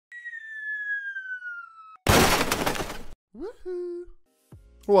Woohoo!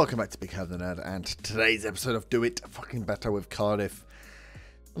 Welcome back to Big Head the Nerd, and today's episode of Do It Fucking Better with Cardiff.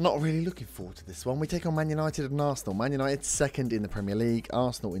 I'm not really looking forward to this one. We take on Man United and Arsenal. Man United second in the Premier League,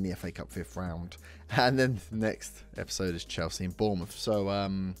 Arsenal in the FA Cup 5th round. And then the next episode is Chelsea and Bournemouth. So,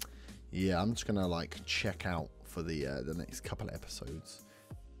 yeah, I'm just going to, check out for the next couple of episodes.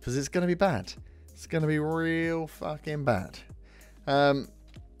 Because it's going to be bad. It's going to be real fucking bad.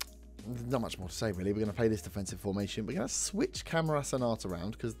 Not much more to say, really. We're going to play this defensive formation. We're going to switch Camara Sanat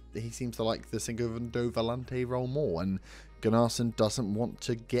around because he seems to like the Segundo Volante role more. And Gunnarsson doesn't want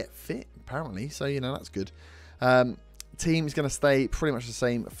to get fit, apparently. So, that's good. Team is going to stay pretty much the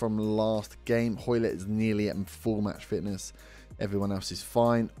same from last game. Hoylett is nearly at full match fitness. Everyone else is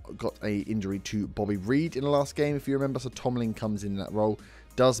fine. Got a injury to Bobby Reed in the last game, if you remember. So Tomlin comes in that role.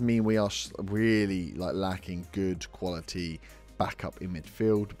 Does mean we are really lacking good quality backup in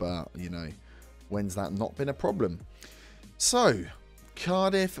midfield, but when's that not been a problem? So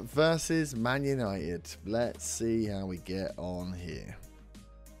Cardiff versus Man United. Let's see how we get on here.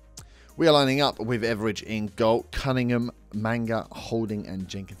 We are lining up with Everidge in goal, Cunningham, Manga, Holding and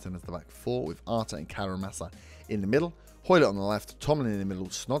Jenkinson as the back four, with Arta and Karamasa in the middle, Hoylett on the left, Tomlin in the middle,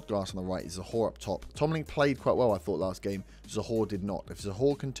 Snodgrass on the right, Zahor up top. Tomlin played quite well, I thought, last game. Zahor did not. If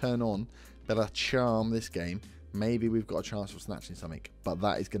Zahor can turn on better charm this game, maybe we've got a chance of snatching something, but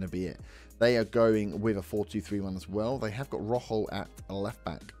that is going to be it. They are going with a 4-2-3-1 as well. They have got Rojo at a left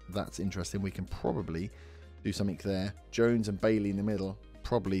back. That's interesting. We can probably do something there. Jones and Bailey in the middle.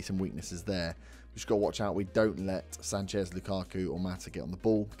 Probably some weaknesses there. We've just got to watch out we don't let Sanchez, Lukaku or Mata get on the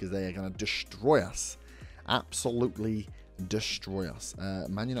ball because they are going to destroy us. Absolutely destroy us.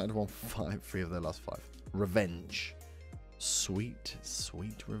 Man United have won 3 of their last 5. Revenge. Sweet,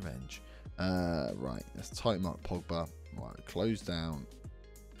 sweet revenge. Right, let's tight mark Pogba. Right, close down,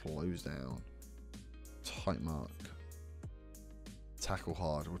 tight mark, tackle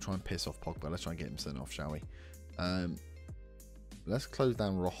hard. We'll try and piss off Pogba. Let's try and get him sent off, shall we? Let's close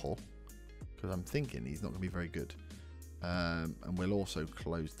down Rojo because I'm thinking he's not going to be very good. And we'll also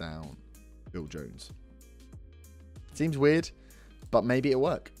close down Bill Jones. Seems weird, but maybe it'll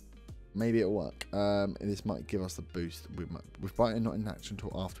work. Maybe it'll work. This might give us the boost. With Brighton not in action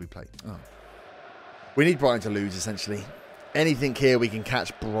until after we play. Oh. We need Brighton to lose, essentially. Anything here, we can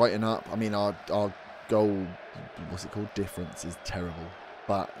catch Brighton up. I mean, our goal, what's it called, difference is terrible.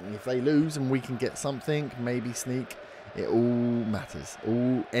 But if they lose and we can get something, maybe sneak, it all matters.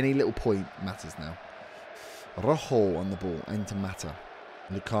 Any little point matters now. Rojo on the ball, into Mata.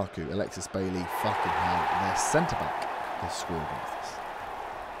 Lukaku, Alexis Bailey, fucking hell. Their centre-back has scored against us.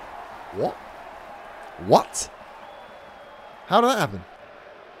 What? How did that happen?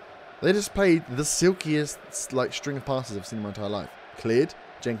 They just played the silkiest string of passes I've seen in my entire life. Cleared,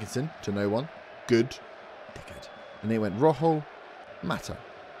 Jenkinson to no one. Good. Dickhead. And they went Rojo, Mata,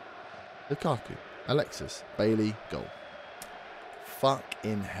 Lukaku, Alexis, Bailey, goal.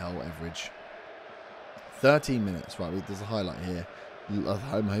 Fucking hell, Everidge. 13 minutes. Right, there's a highlight here.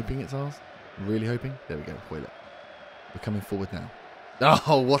 I'm hoping it's ours. Really hoping. There we go. Hoylett. We're coming forward now.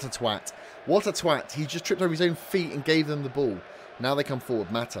 Oh, what a twat. What a twat. He just tripped over his own feet and gave them the ball. Now they come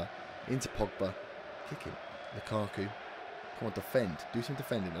forward. Mata into Pogba. Kick him. Lukaku. Come on, defend. Do some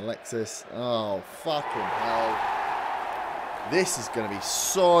defending. Alexis. Oh, fucking hell. This is going to be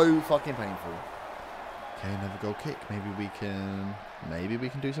so fucking painful. Okay, another goal kick. Maybe we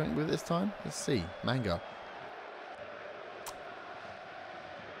can do something with it this time. Let's see. Manga.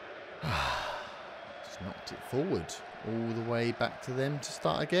 Just knocked it forward. All the way back to them to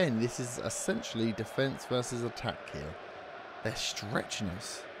start again. This is essentially defence versus attack here. They're stretching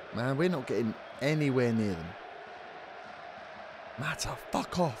us. Man, we're not getting anywhere near them. Mata,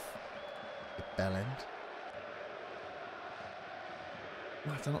 fuck off. You bell end.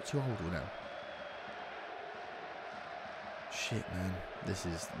 Mata, not too old now. Shit, man. This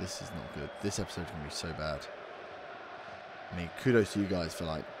is not good. This episode's going to be so bad. I mean, kudos to you guys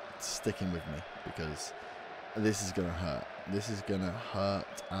for sticking with me because this is going to hurt. This is going to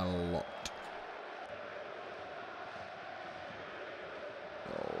hurt a lot.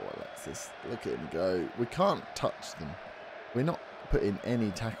 Oh, Alexis. Look at him go. We can't touch them. We're not putting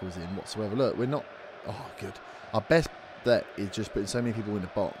any tackles in whatsoever. Look, we're not... Oh, good. Our best bet is just putting so many people in the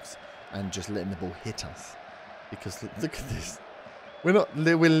box and just letting the ball hit us. Because look at this. We're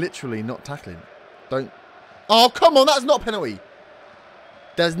literally not tackling. Don't... Oh, come on. That's not a penalty.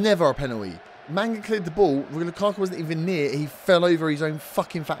 There's never a penalty. Manga cleared the ball. Lukaku wasn't even near. He fell over his own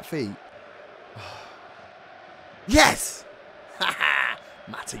fucking fat feet. Yes!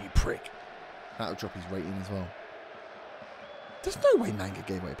 Mata, you prick. That'll drop his rating as well. There's no way Manga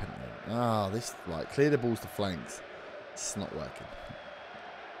gave away a penalty. Ah, this, clear the balls to flanks. It's not working.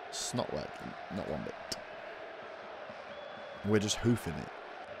 It's not working. Not one bit. We're just hoofing it.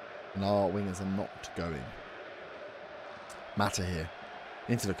 And our wingers are not going. Mata here.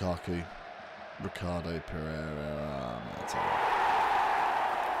 Into Lukaku. Ricardo Pereira. Mata.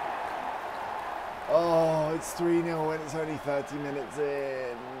 Oh, it's 3-0 and it's only 30 minutes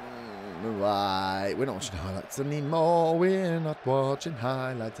in. Right. We're not watching highlights anymore. We're not watching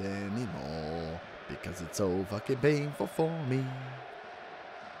highlights anymore. Because it's so fucking painful for me.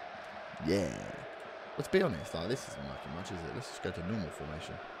 Yeah. Let's be honest, like, this isn't working much, is it? Let's just go to normal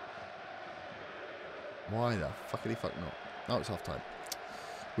formation. Why the fuckity fuck not? Oh, it's half time.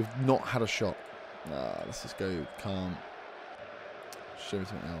 We've not had a shot. Let's just go calm. Show me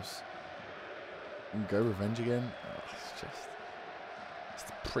something else. And go revenge again. Oh, it's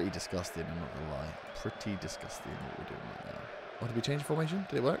pretty disgusting, I'm not gonna lie. Pretty disgusting what we're doing right now. Oh, did we change formation?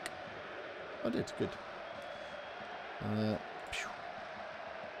 Did it work? I did, good.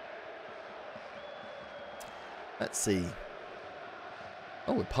 Let's see.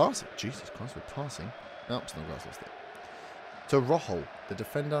 Oh, we're passing. Jesus Christ, we're passing. No, Snodgrass lost it. So Rojo, the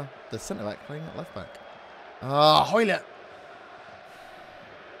defender, the centre back playing at left back. Ah, Hoyle.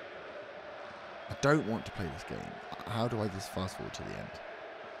 I don't want to play this game. How do I just fast forward to the end?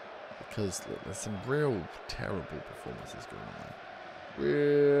 Because look, there's some real terrible performances going on there.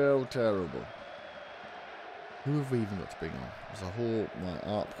 Real terrible. Who have we even got to bring on? There's a whole... Right,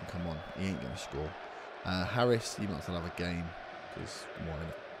 Arp can come on. He ain't going to score. Harris, you might as well have a game. Because why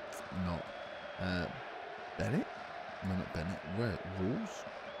not? Bennett? No, not Bennett. Where? Rules?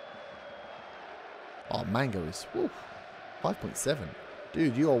 Oh, Mango is... 5.7.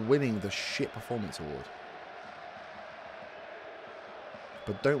 Dude, you are winning the shit performance award.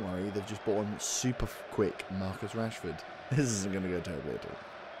 But don't worry, they've just brought on super quick Marcus Rashford. This isn't going to go terribly at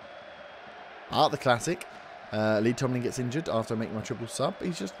all. The classic. Lee Tomlin gets injured after making my triple sub.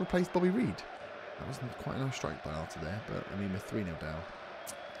 He's just replaced Bobby Reed. That wasn't quite a nice strike by Arthur there, but I mean, we're 3-0 down.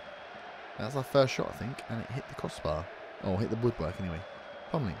 That was our first shot, I think, and it hit the crossbar. Oh, hit the woodwork anyway.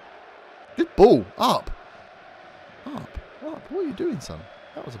 Tomlin. Good ball. Up. What are you doing, son?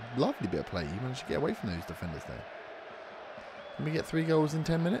 That was a lovely bit of play. You managed to get away from those defenders there. Can we get 3 goals in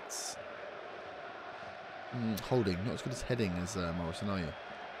 10 minutes? Holding. Not as good as heading as Morrison, are you?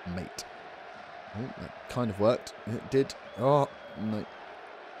 Mate. Oh, that kind of worked. It did. Oh, no.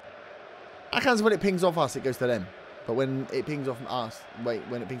 I can't when it pings off us, it goes to them. But when it pings off us,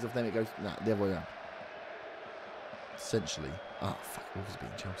 when it pings off them, it goes, nah, the other way around. Essentially. Ah, fuck, Wolves beating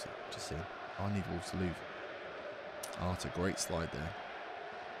Chelsea. Just seeing. I need Wolves to lose. Oh, it's a great slide there.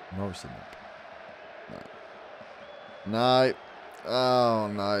 Morrison up. No. Oh,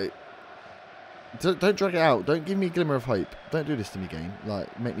 no. Don't drag it out. Don't give me a glimmer of hope. Don't do this to me, game.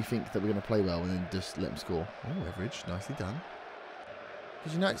 Like, make me think that we're going to play well and then just let them score. Oh, average. Nicely done.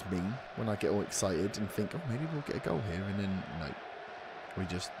 Because you know it's mean when I get all excited and think, oh, maybe we'll get a goal here. And then, no. We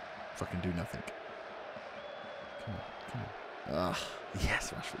just fucking do nothing. Come on. Ah,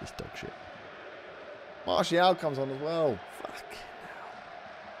 yes, Rashford is dog shit. Martial comes on as well. Fuck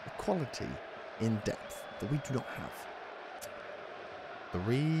now. The quality in depth that we do not have.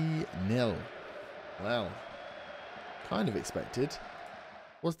 3-0. Well, kind of expected.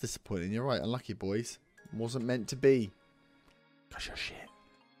 Was disappointing. You're right. Unlucky, boys. Wasn't meant to be. Gosh, you're shit.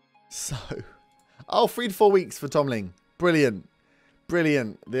 So, 3 to 4 weeks for Tomlin. Brilliant.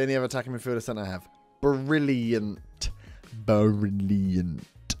 Brilliant. The only other attacking midfielder centre I have. Brilliant. Brilliant.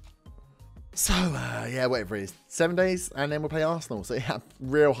 So, yeah, whatever it is. 7 days, and then we'll play Arsenal. So, yeah,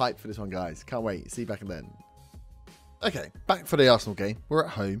 real hype for this one, guys. Can't wait. See you back then. Okay, back for the Arsenal game. We're at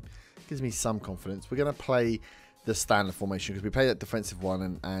home. Gives me some confidence. We're going to play the standard formation because we played that defensive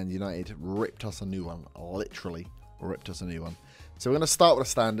one and United ripped us a new one. Literally ripped us a new one. So we're going to start with a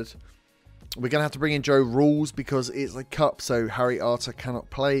standard. We're going to have to bring in Joe Rules because it's a cup, so Harry Arter cannot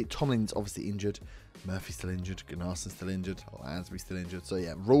play. Tomlin's obviously injured. Murphy's still injured. Gunnarsson's still injured. Lansbury's still injured. So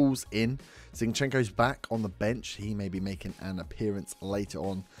yeah, Rules in. Zinchenko's back on the bench. He may be making an appearance later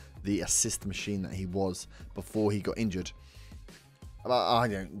on. The assist machine that he was before he got injured. I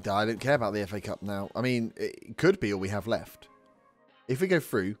don't care about the FA Cup now. I mean, it could be all we have left. If we go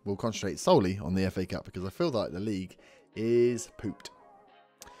through, we'll concentrate solely on the FA Cup because I feel like the league is pooped.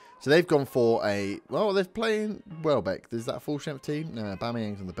 So they've gone for they're playing Welbeck. Is that a full strength team? No,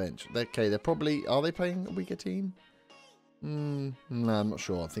 Aubameyang's on the bench. Okay, are they playing a weaker team? No, I'm not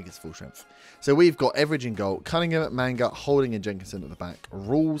sure. I think it's full strength. So we've got Everidge in goal, Cunningham, Manga, Holding and Jenkinson at the back,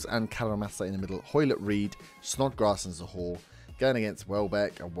 Rules and Calamassa in the middle, Hoylett Reed, Snodgrass and Zahor, going against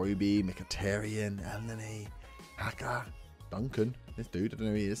Welbeck, Awobi, Mkhitaryan, Elneny, Haka, Duncan, this dude, I don't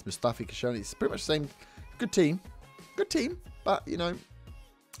know who he is, Mustafi Kashani. It's pretty much the same good team. Good team, but, you know,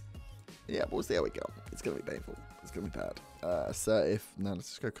 yeah, we'll see how we go. It's going to be painful. It's going to be bad. Assertive. No, let's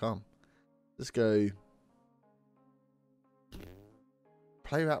just go calm. Let's go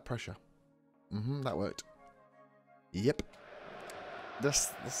play without pressure. That worked. Yep.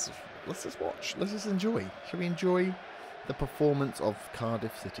 Let's just watch. Let's just enjoy. Shall we enjoy the performance of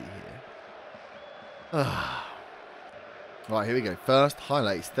Cardiff City here? Right, here we go. First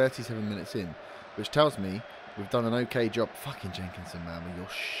highlight is 37 minutes in, which tells me we've done an okay job. Fucking Jenkinson, man, with your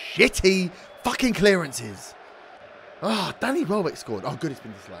shitty fucking clearances. Danny Welbeck scored. Oh, good, it's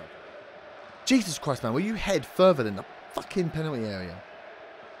been disallowed. Jesus Christ, man, will you head further than the fucking penalty area?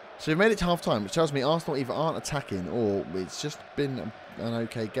 So we've made it to half-time, which tells me Arsenal either aren't attacking or it's just been an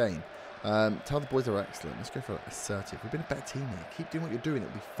okay game. Tell the boys they're excellent. Let's go for assertive. We've been a better team here. Keep doing what you're doing.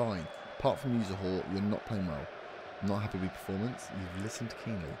 It'll be fine. Apart from user Hall, you're not playing well. I'm not happy with your performance. You've listened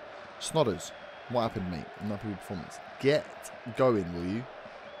keenly. Snodders. What happened, mate? I'm not happy with your performance. Get going, will you?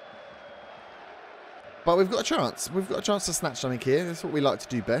 But we've got a chance. We've got a chance to snatch something here. That's what we like to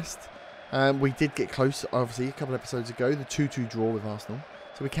do best. We did get close, obviously, a couple of episodes ago. The 2-2 draw with Arsenal.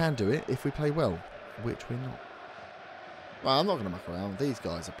 So we can do it if we play well, which we're not. Well, I'm not going to muck around. These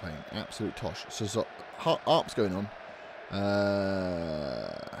guys are playing absolute tosh. So ARP's going on.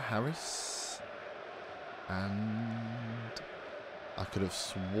 Harris. And I could have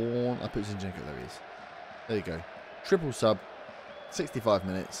sworn I put Zinchenko. There he is. There you go. Triple sub. 65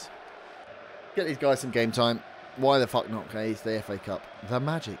 minutes. Get these guys some game time. Why the fuck not, okay? It's the FA Cup. The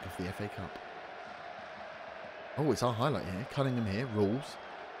magic of the FA Cup. Oh, it's our highlight here. Cunningham here. Rules.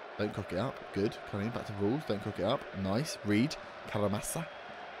 Don't cock it up. Good. Cunningham back to rules. Don't cock it up. Nice. Reed. Karamasa.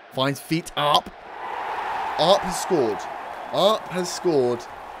 Finds feet up. Arp has scored. Arp has scored.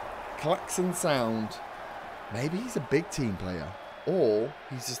 Klaxon sound. Maybe he's a big team player. Or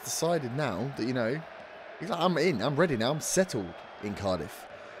he's just decided now that, you know, he's like, I'm in. I'm ready now. I'm settled in Cardiff.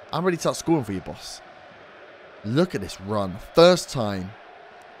 I'm ready to start scoring for you, boss. Look at this run. First time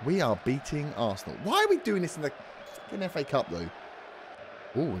we are beating Arsenal. Why are we doing this in the fucking FA Cup, though?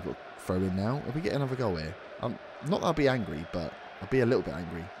 Oh, we've got to throw in now. If we get another goal here, not that I'll be angry, but I'll be a little bit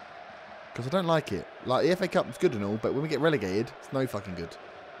angry. Because I don't like it. Like, the FA Cup is good and all, but when we get relegated, it's no fucking good.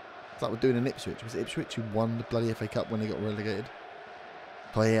 It's like we're doing in Ipswich. Was it Ipswich who won the bloody FA Cup when they got relegated?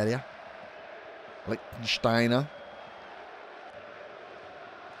 Toyelia. Lichtensteiner.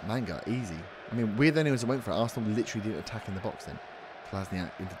 Manga, easy. I mean, we're the only ones that went for it. Arsenal literally didn't attack in the box then.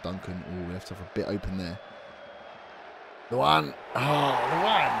 Klasniak into Duncan. Oh, we left off a bit open there. The one. Oh,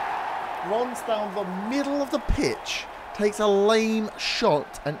 the one. Runs down the middle of the pitch. Takes a lame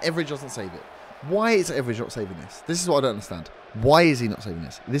shot and Everidge doesn't save it. Why is Everidge not saving this? This is what I don't understand. Why is he not saving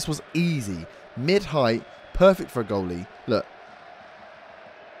this? This was easy. Mid-height. Perfect for a goalie. Look.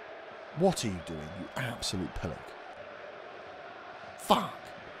 What are you doing, you absolute pillock? Fuck.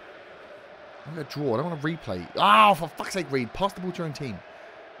 I'm going to draw. I don't want to replay. Oh, for fuck's sake, Reed. Pass the ball to your own team.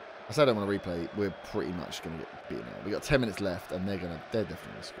 I said I don't want to replay. We're pretty much going to get beaten out. We've got 10 minutes left, and they're definitely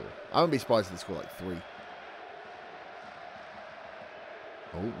going to score. I wouldn't be surprised if they score like 3.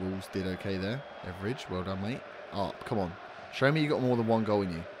 Oh, Rules did okay there. Everidge, well done, mate. Oh, come on. Show me you got more than one goal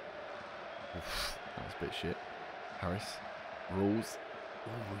in you. Oof, that was a bit shit. Harris. Rules. Oh,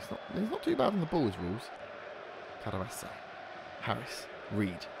 he's not too bad on the ball, as Rules. Karamasa. Harris.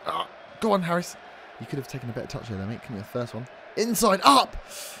 Reed. Ah. Go on, Harris. You could have taken a better touch there, mate. Come here, first one. Inside, up!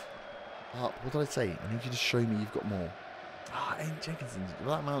 Up. What did I say? I need you to show me you've got more. Ain't Jenkinson.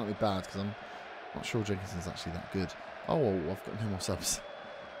 Well, that might not be bad, because I'm not sure Jenkinson's actually that good. Oh, I've got no more subs.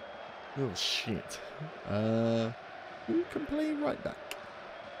 Oh, shit. Who can play right back?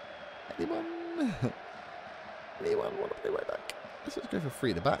 Anyone? Anyone want to play right back? Let's just go for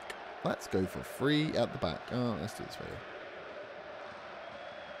free at the back. Let's go for free at the back. Oh, let's do this for you.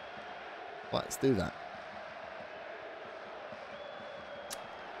 Let's do that.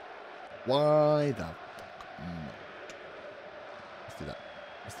 Why the fuck not? Let's do that.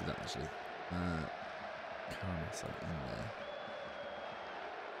 Let's do that, actually. Karamasa in there.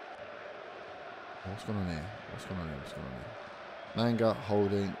 What's going on here? What's going on here? What's going on here? Manga,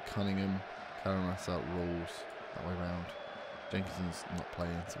 Holding, Cunningham, Karamasa, Rules. That way round. Jenkinson's not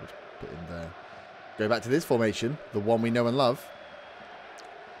playing, so we'll put him there. Go back to this formation, the one we know and love.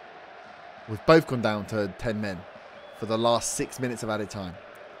 We've both gone down to 10 men for the last 6 minutes of added time.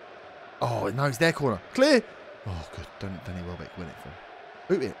 Oh, no, it's their corner. Clear! Oh, good. Don't Danny Welbeck win it for him.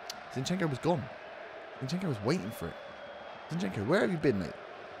 Boot it. Zinchenko was gone. Zinchenko was waiting for it. Zinchenko, where have you been, mate?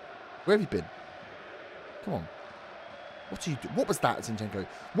 Where have you been? Come on. What are you doing? What was that, Zinchenko?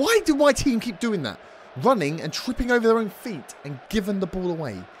 Why do my team keep doing that? Running and tripping over their own feet and giving the ball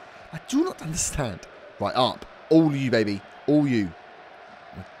away. I do not understand. Right, up. All you, baby. All you.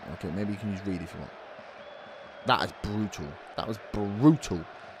 Okay, maybe you can use Reed if you want. That is brutal. That was brutal.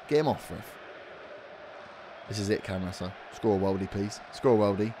 Get him off, ref. This is it, Camarasa. Score a worldie, please. Score a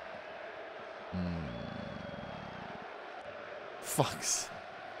worldie. Fucks.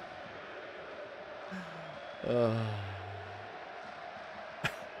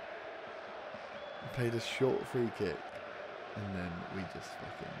 Played a short free kick. And then we just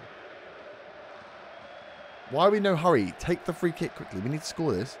fucking... Why are we no hurry? Take the free kick quickly. We need to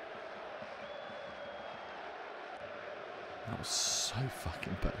score this. That was so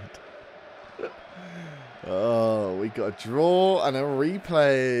fucking bad. Oh, we got a draw and a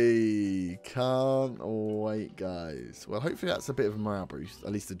replay. Can't wait, guys. Well, hopefully that's a bit of a morale boost.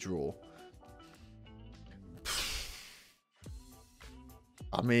 At least a draw.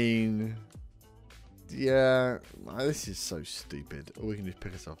 I mean... Yeah, this is so stupid. Or we can just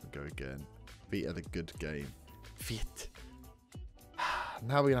pick us up and go again. Beat at a good game. Fit.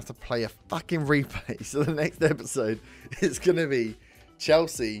 Now we're going to have to play a fucking replay. So the next episode is going to be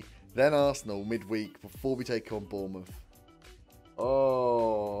Chelsea, then Arsenal midweek before we take on Bournemouth.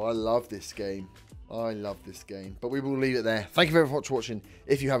 Oh, I love this game. I love this game. But we will leave it there. Thank you very much for watching.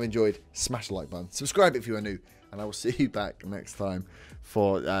 If you have enjoyed, smash the like button. Subscribe if you are new. And I will see you back next time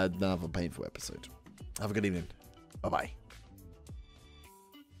for another painful episode. Have a good evening. Bye-bye.